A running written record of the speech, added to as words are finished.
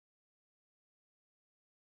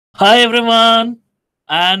Hi, everyone,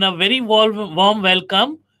 and a very warm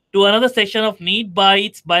welcome to another session of NEET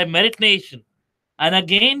Bytes by Meritnation. And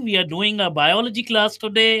again, we are doing a biology class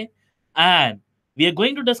today, and we are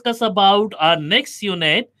going to discuss about our next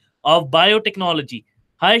unit of biotechnology.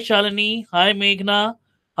 Hi, Shalini. Hi, Meghna.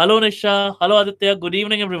 Hello, Nisha. Hello, Aditya. Good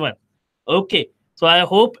evening, everyone. Okay, so I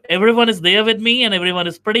hope everyone is there with me and everyone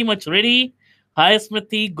is pretty much ready. Hi,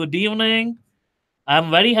 Smriti. Good evening.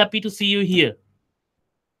 I'm very happy to see you here.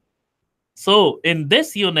 So, in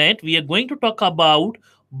this unit, we are going to talk about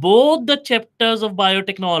both the chapters of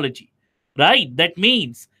biotechnology, right? That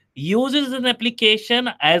means uses and application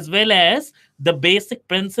as well as the basic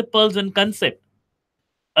principles and concept.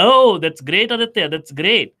 Oh, that's great, Aditya. That's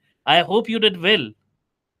great. I hope you did well.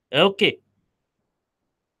 Okay.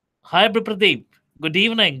 Hi, Pradeep. Good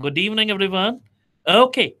evening. Good evening, everyone.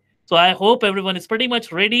 Okay. So, I hope everyone is pretty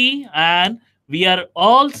much ready and we are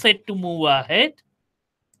all set to move ahead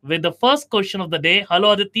with the first question of the day.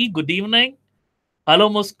 Hello, Aditi. Good evening. Hello,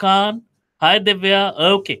 Muskan. Hi, Divya.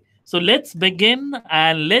 Okay, so let's begin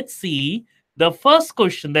and let's see the first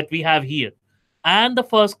question that we have here. And the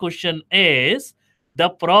first question is the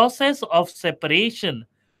process of separation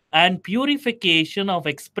and purification of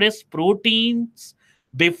expressed proteins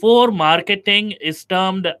before marketing is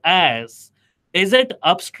termed as, is it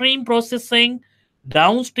upstream processing,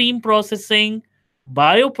 downstream processing,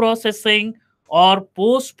 bioprocessing, or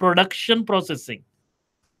post production processing?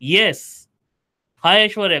 Yes. Hi,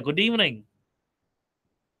 Aishwarya. Good evening.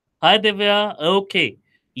 Hi, Divya. Okay.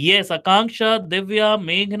 Yes, Akanksha, Divya,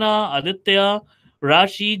 Meghna, Aditya,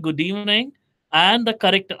 Rashi. Good evening. And the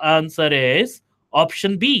correct answer is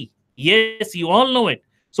option B. Yes, you all know it.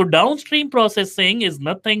 So, downstream processing is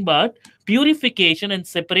nothing but purification and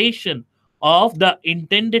separation of the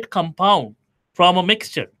intended compound from a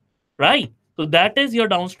mixture, right? So, that is your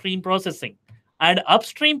downstream processing. And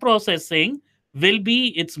upstream processing will be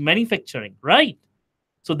its manufacturing, right?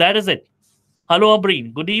 So, that is it. Hello,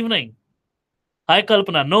 Abreen. Good evening. Hi,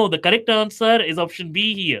 Kalpana. No, the correct answer is option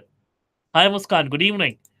B here. Hi, Muskan. Good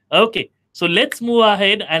evening. Okay, so let's move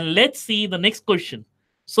ahead and let's see the next question.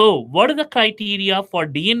 So, what are the criteria for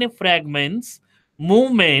DNA fragments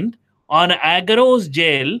movement on agarose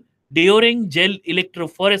gel during gel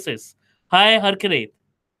electrophoresis? Hi, Harkiret.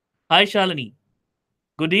 Hi, Shalini.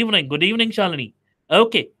 Good evening. Good evening, Shalini.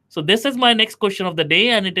 Okay, so this is my next question of the day,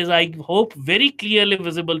 and it is, I hope, very clearly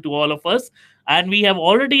visible to all of us. And we have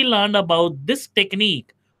already learned about this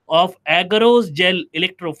technique of agarose gel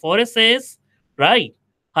electrophoresis, right?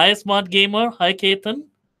 Hi, Smart Gamer. Hi, Ketan.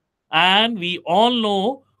 And we all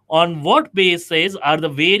know on what basis are the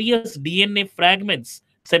various DNA fragments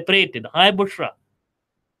separated. Hi, Bushra.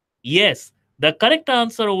 Yes, the correct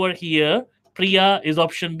answer over here, Priya, is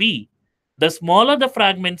option B. The smaller the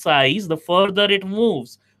fragment size, the further it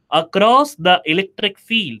moves across the electric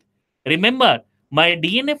field. Remember, my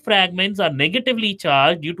DNA fragments are negatively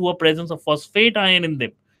charged due to a presence of phosphate ion in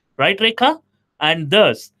them. Right, Rekha? And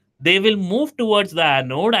thus, they will move towards the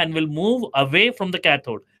anode and will move away from the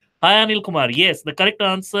cathode. Hi, Anil Kumar. Yes, the correct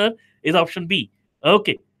answer is option B.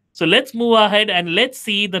 Okay, so let's move ahead and let's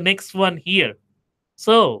see the next one here.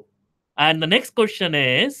 So, and the next question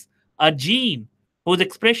is a gene whose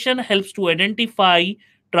expression helps to identify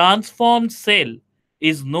transformed cell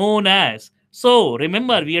is known as. So,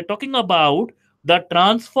 remember, we are talking about the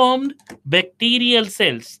transformed bacterial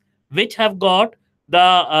cells which have got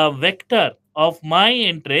the vector of my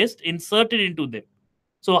interest inserted into them.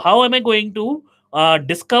 So, how am I going to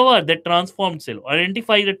discover the transformed cell,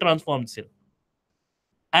 identify the transformed cell?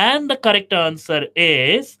 And the correct answer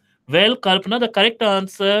is, well, Kalpana, the correct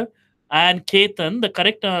answer, and Ketan, the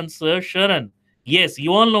correct answer, Sharan. Yes,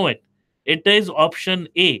 you all know it. It is option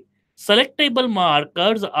A. Selectable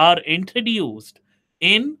markers are introduced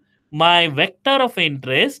in my vector of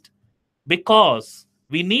interest because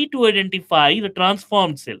we need to identify the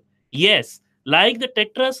transformed cell. Yes, like the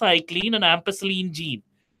tetracycline and ampicillin gene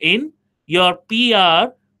in your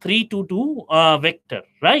PR322 vector,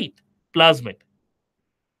 right? Plasmid.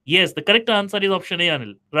 Yes, the correct answer is option A,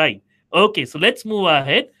 Anil. Right. Okay, so let's move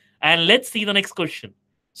ahead and let's see the next question.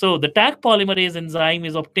 So the Taq polymerase enzyme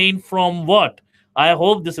is obtained from what? I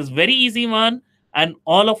hope this is very easy one and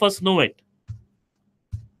all of us know it.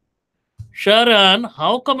 Sharon,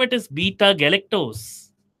 how come it is beta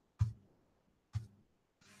galactose?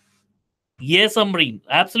 Yes, Amreen,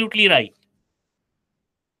 absolutely right.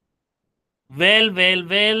 Well,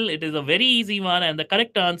 it is a very easy one, and the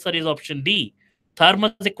correct answer is option D,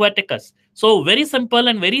 Thermus aquaticus. So, very simple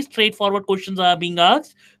and very straightforward questions are being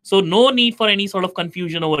asked. So, no need for any sort of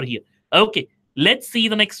confusion over here. Okay, let's see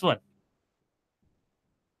the next one.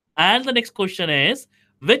 And the next question is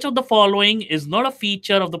Which of the following is not a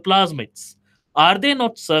feature of the plasmids? Are they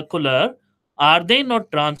not circular? Are they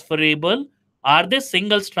not transferable? Are they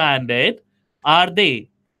single stranded? Are they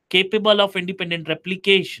capable of independent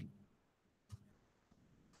replication?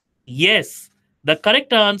 Yes, the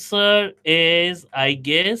correct answer is, I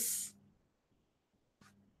guess,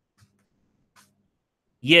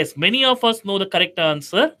 yes, many of us know the correct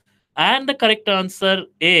answer, and the correct answer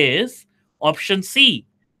is option C.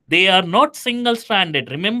 They are not single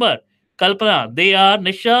stranded. Remember, Kalpana, they are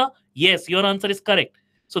Nisha. Yes, your answer is correct.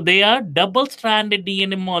 So they are double stranded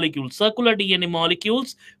DNA molecules, circular DNA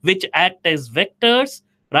molecules, which act as vectors,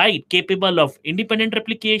 right, capable of independent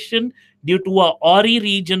replication due to a ORI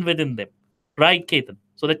region within them. Right, Ketan?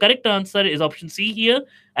 So the correct answer is option C here.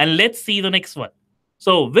 And let's see the next one.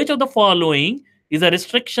 So, which of the following is a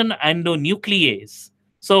restriction endonuclease?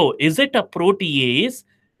 So, is it a protease?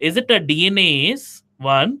 Is it a DNase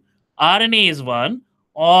one, RNase one,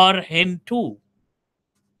 or HEN2?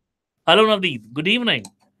 Hello, Navdeep. Good evening.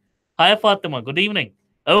 Hi, Fatima. Good evening.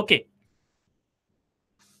 Okay.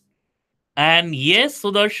 And yes,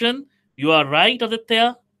 Sudarshan, you are right,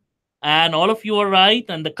 Aditya. And all of you are right.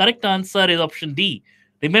 And the correct answer is option D.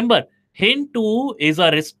 Remember, HEN2 is a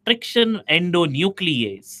restriction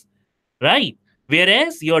endonuclease, right?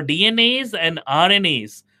 Whereas your DNAs and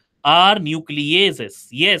RNAs are nucleases.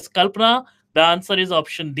 Yes, Kalpana, the answer is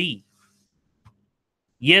option D.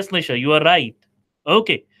 Yes, Nisha, you are right.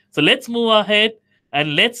 Okay, so let's move ahead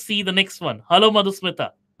and let's see the next one. Hello,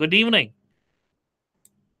 Madhusmita. Good evening.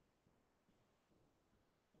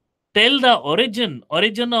 Tell the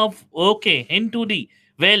origin of, okay, N2D.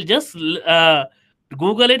 Well, just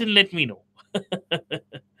Google it and let me know.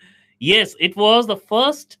 Yes, it was the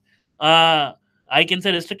first, uh, I can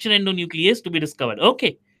say, restriction endonuclease to be discovered.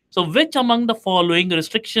 Okay, so which among the following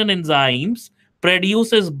restriction enzymes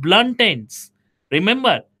produces blunt ends?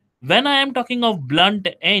 Remember, when I am talking of blunt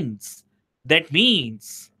ends, that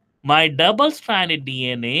means my double stranded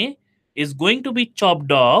DNA is going to be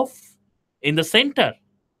chopped off in the center,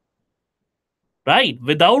 right,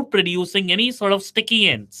 without producing any sort of sticky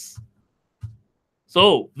ends.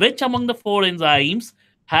 So, which among the four enzymes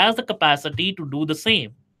has the capacity to do the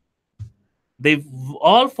same? They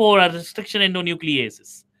all four are restriction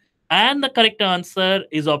endonucleases. And the correct answer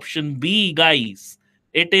is option B, guys.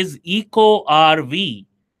 It is EcoRV,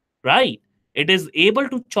 right? It is able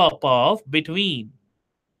to chop off between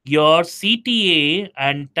your CTA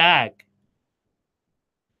and tag.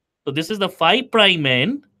 So this is the 5'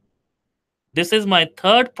 end. This is my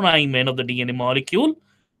third prime end of the DNA molecule.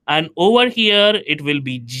 And over here, it will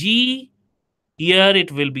be G. Here,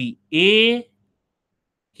 it will be A.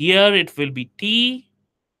 Here, it will be T.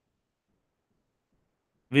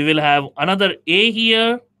 We will have another A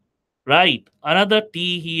here, right? Another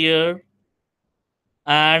T here,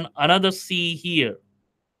 and another C here.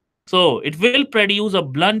 So it will produce a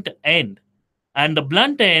blunt end, and the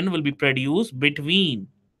blunt end will be produced between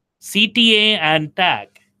CTA and tag.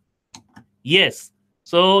 Yes.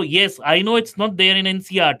 So, yes, I know it's not there in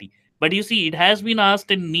NCRT, but you see, it has been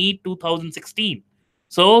asked in NEET 2016.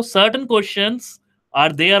 So, certain questions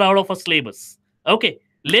are there out of a syllabus. Okay,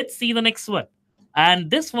 let's see the next one.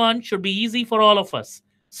 And this one should be easy for all of us.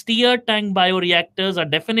 Steer tank bioreactors are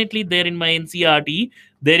definitely there in my NCRT.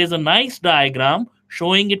 There is a nice diagram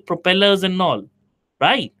showing it propellers and all,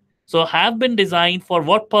 right? So, have been designed for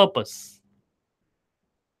what purpose?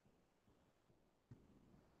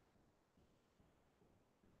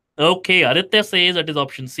 Okay, Aditya says it is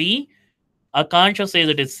option C. Akansha says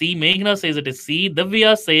it is C. Meghna says it is C.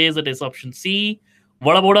 Divya says it is option C.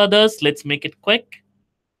 What about others? Let's make it quick.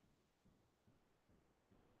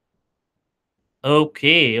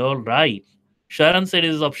 Okay, all right. Sharon said it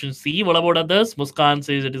is option C. What about others? Muskan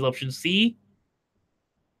says it is option C.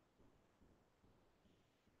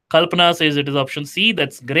 Kalpana says it is option C.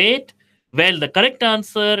 That's great. Well, the correct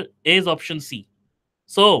answer is option C.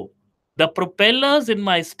 So, the propellers in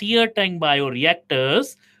my steer tank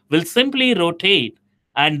bioreactors will simply rotate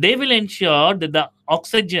and they will ensure that the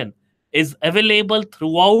oxygen is available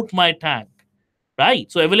throughout my tank,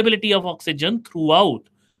 right? So, availability of oxygen throughout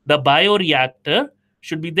the bioreactor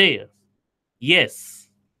should be there. Yes.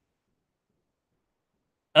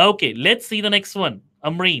 Okay, let's see the next one.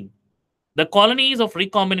 Amreen. The colonies of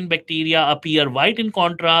recombinant bacteria appear white in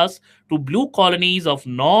contrast to blue colonies of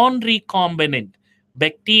non recombinant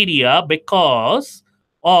bacteria because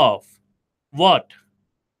of what?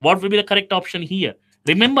 What will be the correct option here?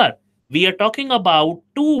 Remember, we are talking about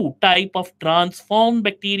two type of transformed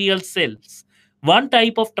bacterial cells. One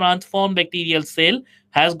type of transformed bacterial cell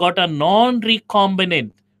has got a non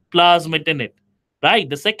recombinant plasmid in it. right?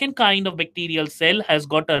 The second kind of bacterial cell has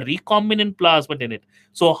got a recombinant plasmid in it.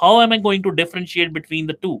 So how am I going to differentiate between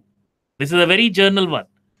the two? This is a very journal one.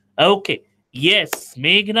 Okay. Yes,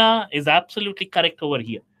 Meghna is absolutely correct over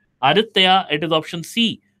here. Aditya, it is option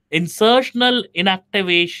C. Insertional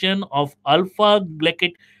inactivation of alpha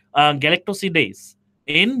galactosidase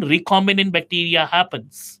in recombinant bacteria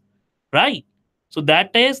happens. Right? So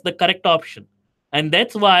that is the correct option. And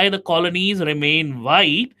that's why the colonies remain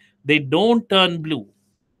white, they don't turn blue.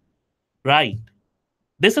 Right?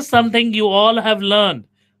 This is something you all have learned.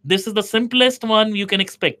 This is the simplest one you can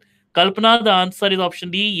expect. Kalpana, the answer is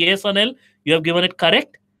option D. Yes, Anil, you have given it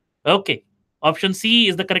correct. Okay. Option C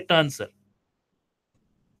is the correct answer.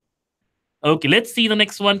 Okay, let's see the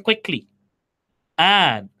next one quickly.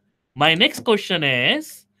 And my next question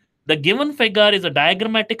is, the given figure is a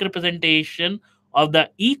diagrammatic representation of the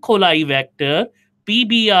E. coli vector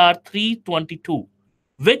PBR322.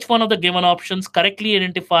 Which one of the given options correctly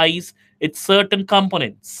identifies its certain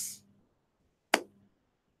components?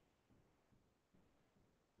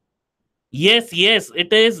 Yes, yes,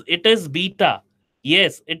 it is. It is beta.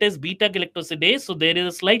 Yes, it is beta galactosidase. So there is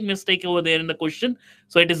a slight mistake over there in the question.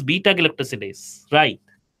 So it is beta galactosidase. Right.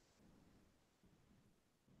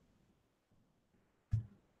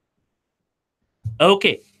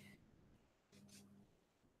 Okay.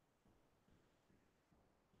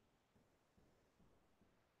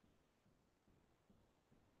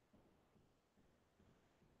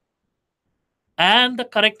 And the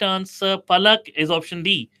correct answer, Palak, is option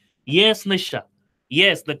D. Yes, Nisha.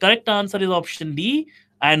 Yes, the correct answer is option D.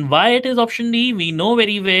 And why it is option D, we know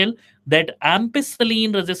very well that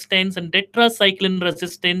ampicillin resistance and tetracycline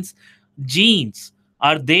resistance genes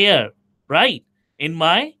are there, right? In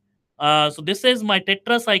my, so this is my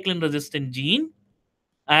tetracycline resistant gene,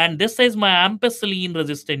 and this is my ampicillin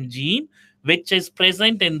resistant gene, which is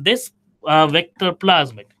present in this vector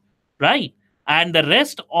plasmid, right? And the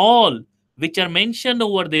rest all which are mentioned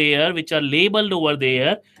over there, which are labeled over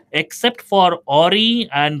there, except for ori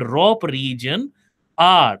and rop region,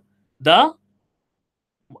 are the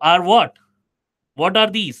are what? What are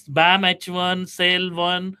these? BAM H1,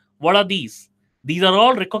 CEL1. What are these? These are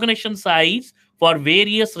all recognition sites for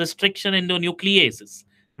various restriction endonucleases,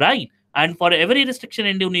 right? And for every restriction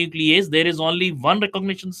endonuclease, there is only one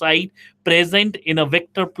recognition site present in a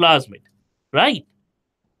vector plasmid, right?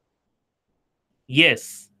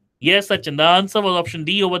 Yes. Yes, Sachin. The answer was option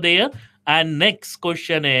D over there. And next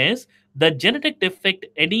question is, the genetic defect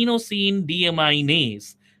adenosine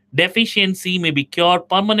deaminase deficiency may be cured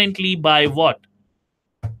permanently by what?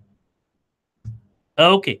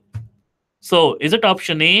 Okay. So is it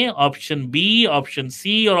option A, option B, option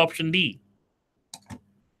C, or option D?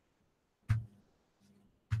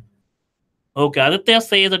 Okay, Aditya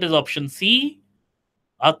says it is option C.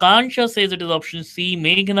 Akansha says it is option C.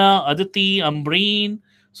 Meghna, Aditi, Ambreen,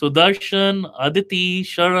 Sudarshan, Aditi,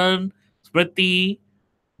 Sharan, Smriti,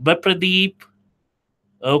 Bapradeep.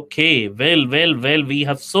 Okay, well. We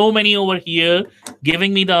have so many over here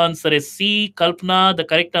giving me the answer is C. Kalpana, the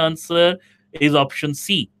correct answer is option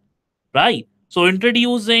C. Right? So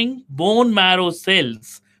introducing bone marrow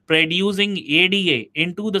cells producing ADA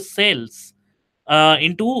into the cells,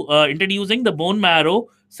 into introducing the bone marrow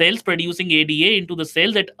cells producing ADA into the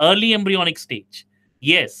cells at early embryonic stage.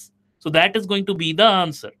 Yes. So that is going to be the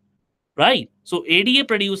answer, right? So ADA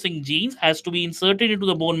producing genes has to be inserted into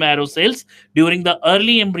the bone marrow cells during the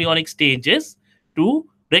early embryonic stages to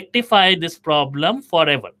rectify this problem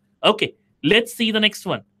forever. Okay, let's see the next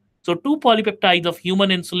one. So two polypeptides of human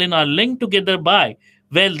insulin are linked together by,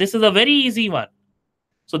 well, this is a very easy one.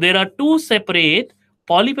 So there are two separate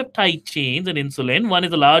polypeptide chains in insulin. One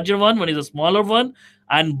is a larger one is a smaller one,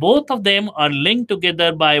 and both of them are linked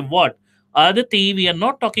together by what? Aditi, we are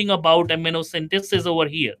not talking about amino over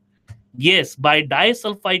here. Yes, by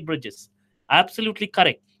disulfide bridges. Absolutely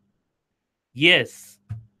correct. Yes.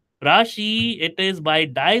 Rashi, it is by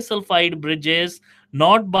disulfide bridges,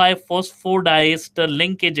 not by phosphodiester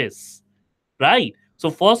linkages. Right? So,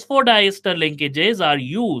 phosphodiester linkages are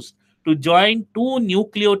used to join two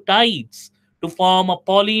nucleotides to form a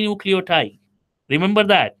polynucleotide. Remember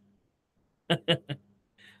that?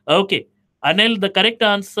 Okay. Anil, the correct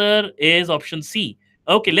answer is option C.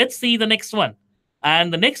 Okay, let's see the next one.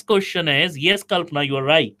 And the next question is, yes, Kalpana, you are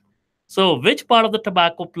right. So, which part of the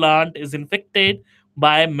tobacco plant is infected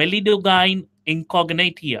by Melidogine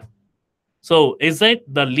incognitia? So, is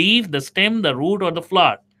it the leaf, the stem, the root, or the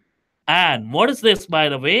flower? And what is this, by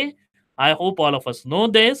the way? I hope all of us know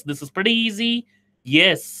this. This is pretty easy.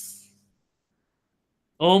 Yes.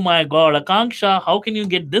 Oh my God, Akanksha, how can you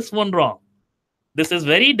get this one wrong? This is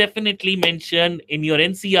very definitely mentioned in your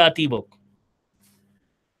NCRT book.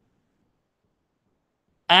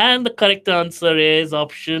 And the correct answer is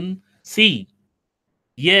option C.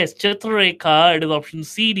 Yes, Chitrarekha, it is option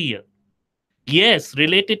C, dear. Yes,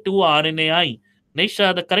 related to RNAi.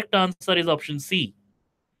 Nisha, the correct answer is option C.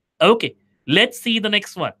 Okay, let's see the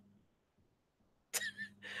next one.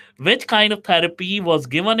 Which kind of therapy was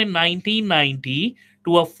given in 1990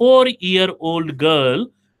 to a 4-year-old girl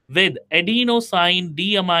with adenosine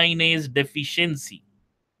deaminase deficiency?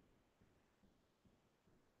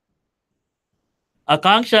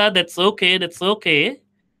 Akanksha, that's okay, that's okay.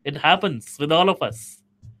 It happens with all of us.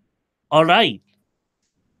 All right,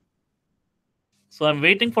 so I'm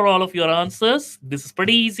waiting for all of your answers. This is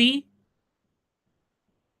pretty easy.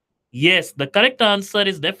 Yes, the correct answer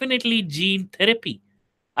is definitely gene therapy.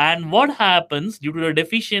 And what happens due to the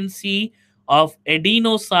deficiency of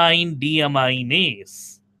adenosine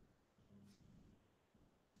deaminase?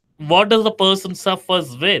 What does the person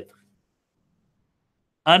suffers with?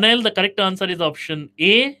 Anil, the correct answer is option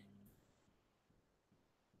A.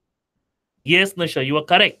 Yes, Nisha, you are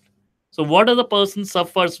correct. So, what does the person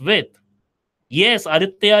suffers with? Yes,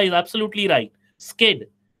 Aditya is absolutely right. SCID,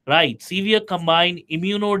 right? Severe combined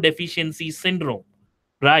immunodeficiency syndrome,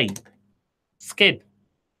 right? SCID.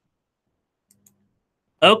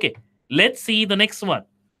 Okay, let's see the next one.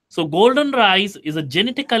 So, golden rice is a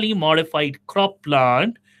genetically modified crop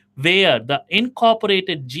plant where the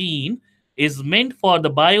incorporated gene is meant for the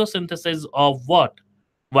biosynthesis of what?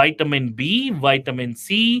 Vitamin B, vitamin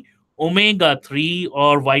C, omega 3,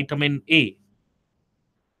 or vitamin A.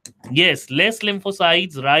 Yes, less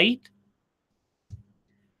lymphocytes, right?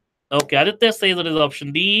 Okay, Aditya says it is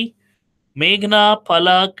option D. Meghna,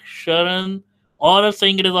 Palak, Sharan, all are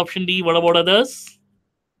saying it is option D. What about others?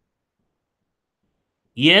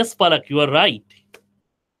 Yes, Palak, you are right.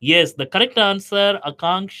 Yes, the correct answer,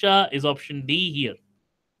 Akanksha, is option D here.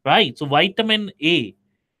 Right. So vitamin A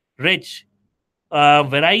rich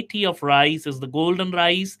variety of rice is the golden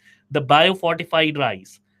rice, the biofortified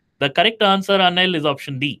rice. The correct answer, Anil, is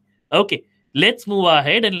option D. Okay. Let's move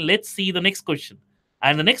ahead and let's see the next question.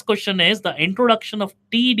 And the next question is the introduction of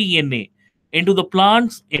tDNA into the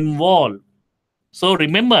plants involved. So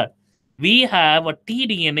remember, we have a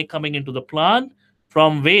tDNA coming into the plant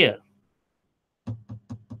from where?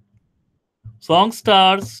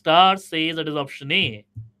 Star says it is option A.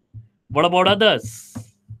 What about others?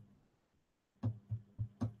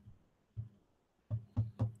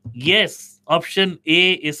 Yes, option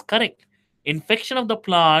A is correct. Infection of the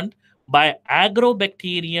plant by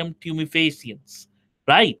Agrobacterium tumefaciens.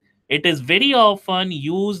 Right. It is very often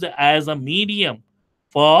used as a medium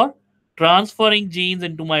for transferring genes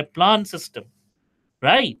into my plant system.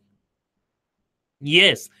 Right.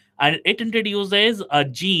 Yes, and it introduces a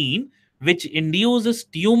gene which induces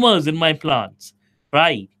tumors in my plants.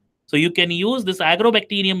 Right. So you can use this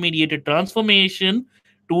agrobacterium mediated transformation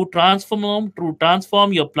to transform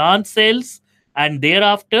your plant cells and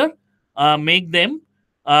thereafter make them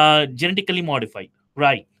genetically modified.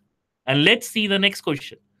 Right. And let's see the next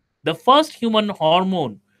question. The first human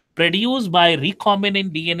hormone produced by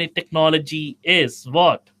recombinant DNA technology is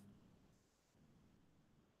what?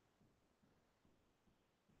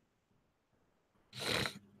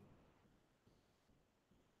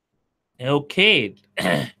 Okay.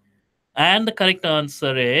 And the correct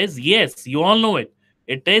answer is yes, you all know it.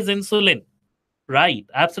 It is insulin. Right.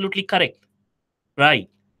 Absolutely correct. Right.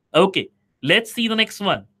 Okay. Let's see the next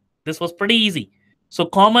one. This was pretty easy. So,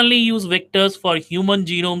 commonly used vectors for human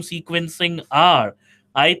genome sequencing are,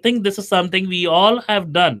 I think this is something we all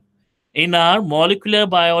have done in our molecular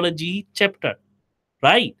biology chapter,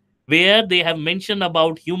 right? Where they have mentioned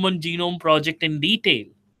about human genome project in detail.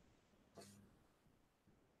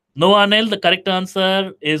 No, Anil, the correct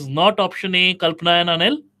answer is not option A, Kalpana and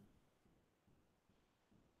Anil.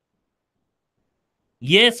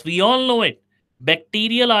 Yes, we all know it.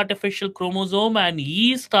 Bacterial artificial chromosome and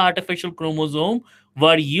yeast artificial chromosome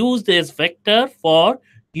were used as vector for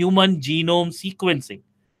human genome sequencing.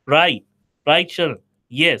 Right. Right, Sharon.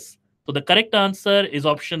 Yes. So the correct answer is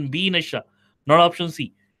option B, Nisha, not option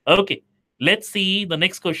C. Okay. Let's see the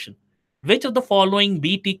next question. Which of the following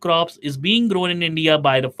BT crops is being grown in India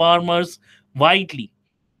by the farmers widely?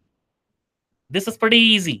 This is pretty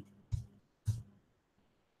easy.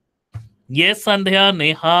 Yes, Sandhya,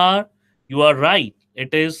 Nehar, you are right.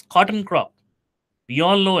 It is cotton crop. We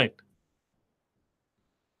all know it.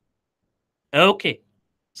 Okay.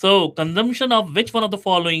 So, consumption of which one of the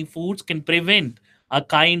following foods can prevent a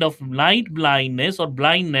kind of night blindness or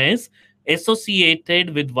blindness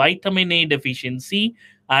associated with vitamin A deficiency?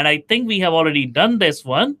 And I think we have already done this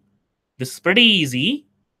one. This is pretty easy.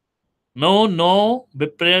 No, by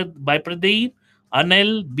Pradeep.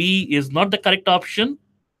 Anil, B is not the correct option.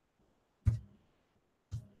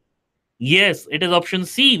 Yes, it is option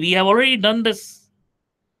C. We have already done this,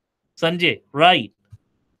 Sanjay. Right,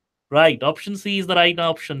 right. Option C is the right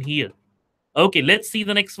option here. Okay, let's see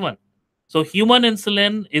the next one. So, human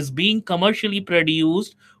insulin is being commercially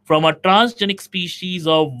produced from a transgenic species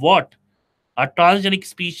of what? A transgenic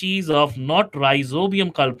species of not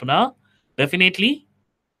Rhizobium Kalpana. Definitely.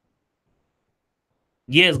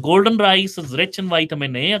 Yes, golden rice is rich in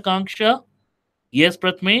vitamin A, Akanksha. Yes,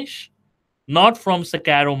 Pratmesh. Not from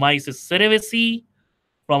Saccharomyces cerevisiae,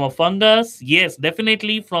 from a fungus. Yes,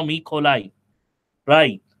 definitely from E. coli.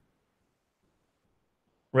 Right,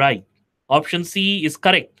 right. Option C is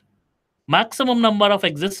correct. Maximum number of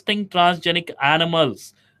existing transgenic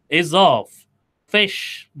animals is of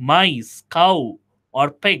fish, mice, cow,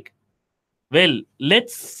 or pig. Well,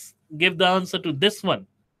 let's give the answer to this one.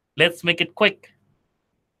 Let's make it quick.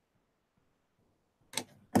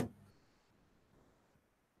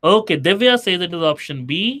 Okay, Divya says it is option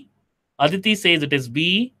B. Aditi says it is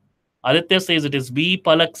B. Aditya says it is B.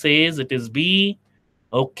 Palak says it is B.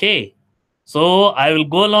 Okay. So I will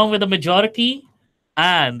go along with the majority.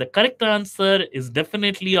 And the correct answer is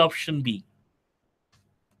definitely option B.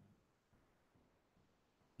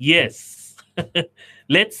 Yes.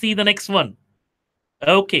 Let's see the next one.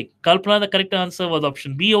 Okay. Kalpana, the correct answer was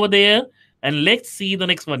option B over there. And let's see the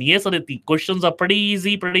next one. Yes, Aditi. Questions are pretty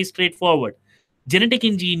easy, pretty straightforward. Genetic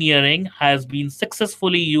engineering has been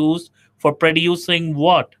successfully used for producing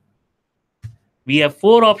what? We have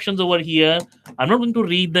four options over here. I'm not going to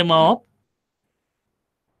read them out.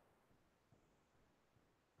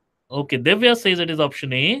 Okay, Divya says it is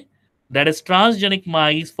option A. That is transgenic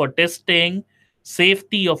mice for testing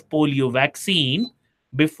safety of polio vaccine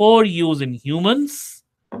before use in humans.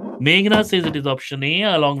 Meghna says it is option A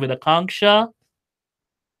along with Akanksha.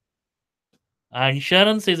 And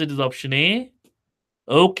Sharon says it is option A.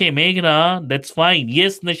 Okay, Meghna, that's fine.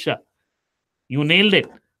 Yes, Nisha, you nailed it.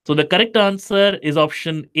 So the correct answer is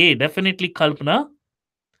option A. Definitely Kalpana.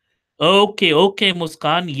 Okay, okay,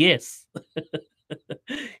 Muskan. Yes.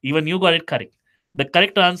 Even you got it correct. The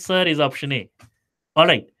correct answer is option A. All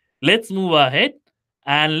right, let's move ahead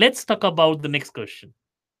and let's talk about the next question.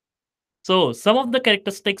 So, some of the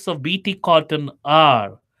characteristics of BT cotton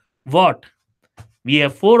are what? We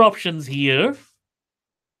have four options here.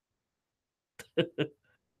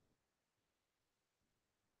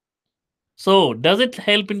 So, does it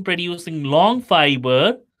help in producing long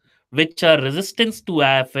fiber which are resistant to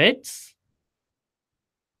aphids?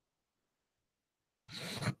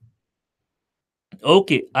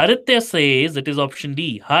 Okay, Aditya says it is option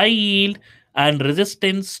D, high yield and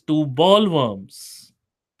resistance to bollworms.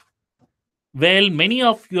 Well, many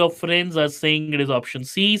of your friends are saying it is option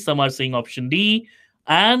C, some are saying option D,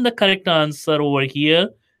 and the correct answer over here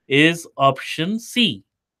is option C.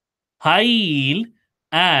 High yield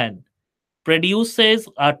and produces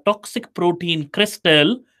a toxic protein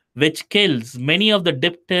crystal which kills many of the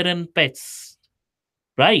dipteran pests,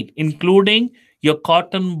 right? Including your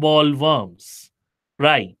cotton ball worms,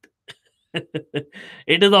 right?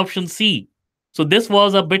 It is option C. So this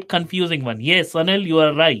was a bit confusing one. Yes, Anil, you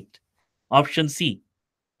are right. Option C.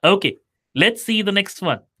 Okay, let's see the next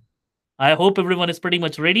one. I hope everyone is pretty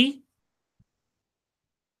much ready.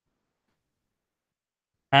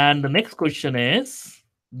 And the next question is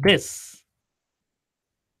this: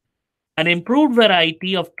 an improved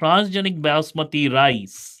variety of transgenic basmati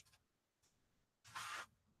rice.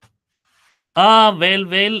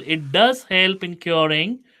 It does help in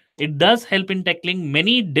curing, it does help in tackling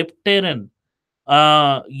many dipteran,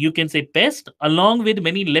 you can say pest, along with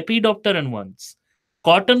many lepidopteran ones.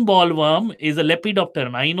 Cotton bollworm is a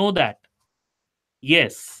lepidopteran, I know that.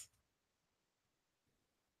 Yes.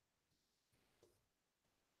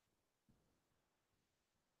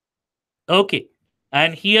 Okay.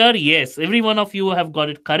 And here, yes, every one of you have got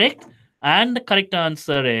it correct. And the correct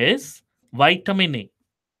answer is vitamin A.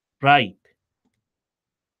 Right.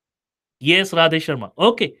 Yes, Radhe Sharma.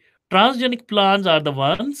 Okay. Transgenic plants are the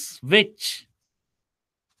ones which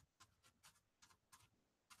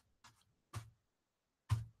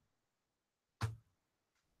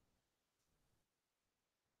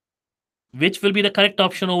will be the correct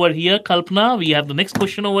option over here, Kalpana. We have the next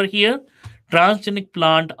question over here. Transgenic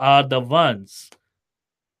plant are the ones.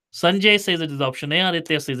 Sanjay says it is option A.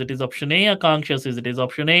 Aditya says it is option A. Akanksha says it is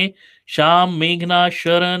option A. Sham, Meghna,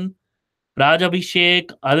 Sharan,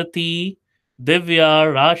 Rajabhishek, Aditi,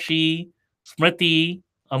 Divya, Rashi, Smriti,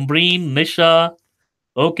 Ambreen, Nisha.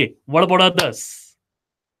 Okay, what about others?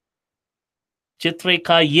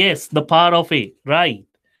 Chitreka, yes, the power of A, right.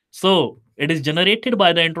 So, it is generated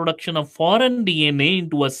by the introduction of foreign DNA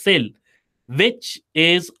into a cell, which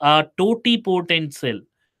is a totipotent cell.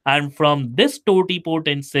 And from this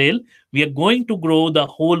totipotent cell, we are going to grow the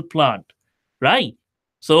whole plant. Right?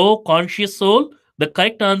 So, conscious soul, the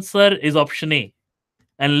correct answer is option A.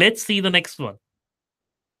 And let's see the next one.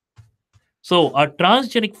 So, a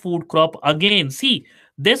transgenic food crop, again, see,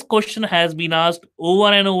 this question has been asked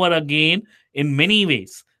over and over again in many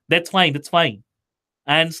ways. That's fine, that's fine.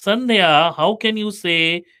 And Sandhya, how can you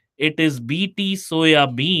say it is BT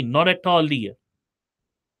soya bean? Not at all, dear.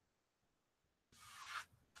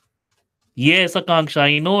 Yes, Akanksha,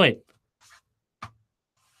 I know it.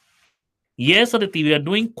 Yes, Aditi, we are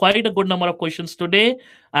doing quite a good number of questions today,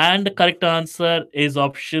 and the correct answer is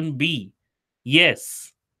option B.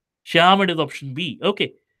 Yes, Shyam, it is option B.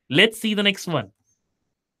 Okay, let's see the next one.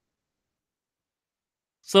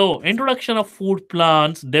 So, introduction of food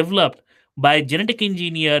plants developed by genetic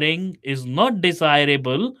engineering is not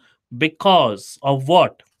desirable because of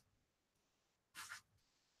what?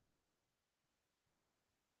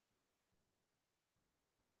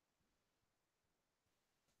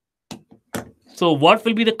 So, what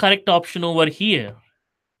will be the correct option over here?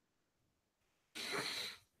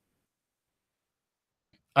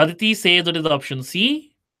 Aditi says it is option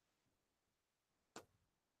C.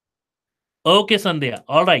 Okay, Sandhya.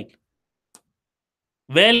 All right.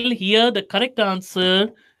 Well, here the correct answer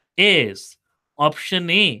is option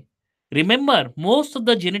A. Remember, most of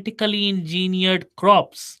the genetically engineered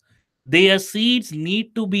crops, their seeds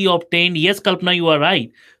need to be obtained. Yes, Kalpana, you are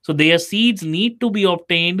right. So, their seeds need to be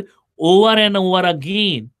obtained over and over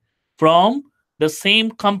again from the same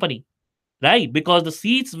company, right? Because the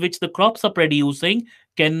seeds which the crops are producing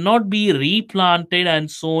cannot be replanted and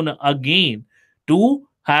sown again to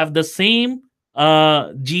have the same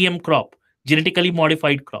GM crop, genetically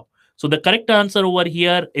modified crop. So the correct answer over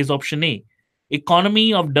here is option A.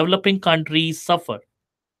 Economy of developing countries suffer,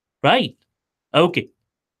 right? Okay,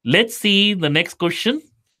 let's see the next question.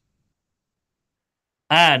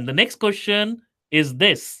 And the next question is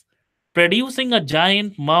this: producing a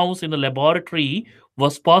giant mouse in a laboratory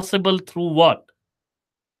was possible through what?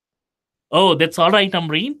 Oh, that's all right,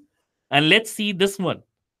 Amreen. And let's see this one.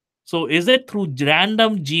 So, is it through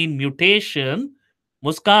random gene mutation?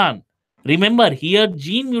 Muskan, remember here,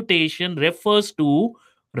 gene mutation refers to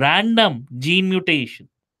random gene mutation.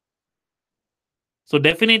 So,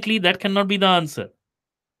 definitely that cannot be the answer,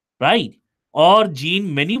 right? Or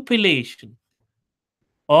gene manipulation,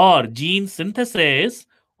 or gene synthesis,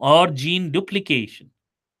 or gene duplication.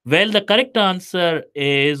 Well, the correct answer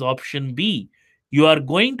is option B. You are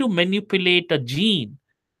going to manipulate a gene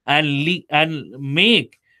and and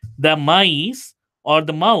make the mice or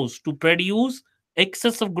the mouse to produce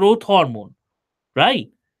excessive growth hormone, right?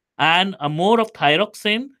 And a more of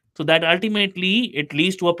thyroxine, so that ultimately it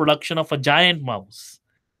leads to a production of a giant mouse.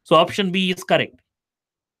 So option B is correct.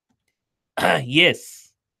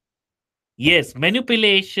 Yes, yes.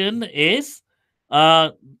 Manipulation is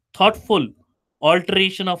thoughtful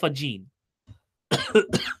alteration of a gene.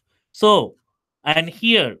 So, and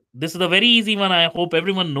here, this is a very easy one. I hope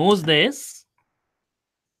everyone knows this.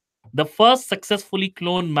 The first successfully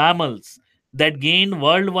cloned mammals that gained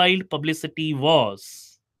worldwide publicity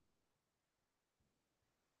was.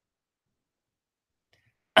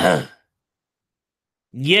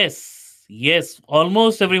 Yes, yes,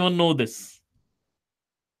 almost everyone know this.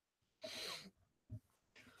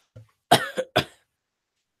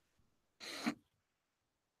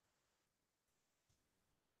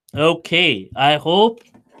 Okay, I hope.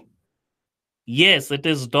 Yes, it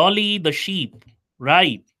is Dolly the sheep.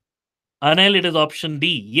 Right. Anil, it is option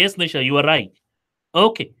D. Yes, Nisha, you are right.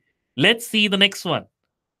 Okay, let's see the next one.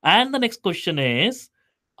 And the next question is,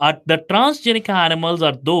 the transgenic animals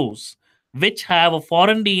are those which have a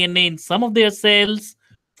foreign DNA in some of their cells,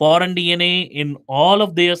 foreign DNA in all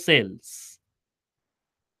of their cells.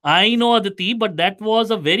 I know, Aditi, but that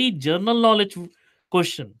was a very journal knowledge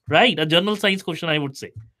question, right? A journal science question, I would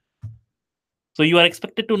say. So you are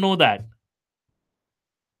expected to know that.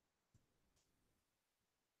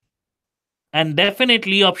 And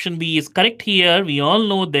definitely option B is correct here. We all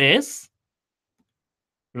know this,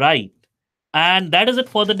 right? And that is it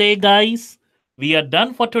for the day, guys. We are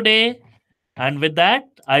done for today. And with that,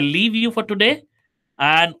 I leave you for today.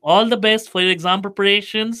 And all the best for your exam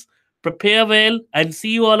preparations. Prepare well and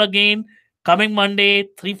see you all again coming Monday,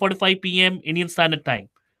 3:45 p.m. Indian Standard Time.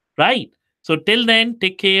 Right? So till then,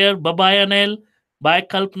 take care. Bye-bye, Anil. Bye,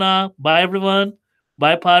 Kalpana. Bye, everyone.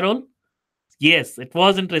 Bye, Parul. Yes, it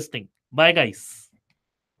was interesting. Bye, guys.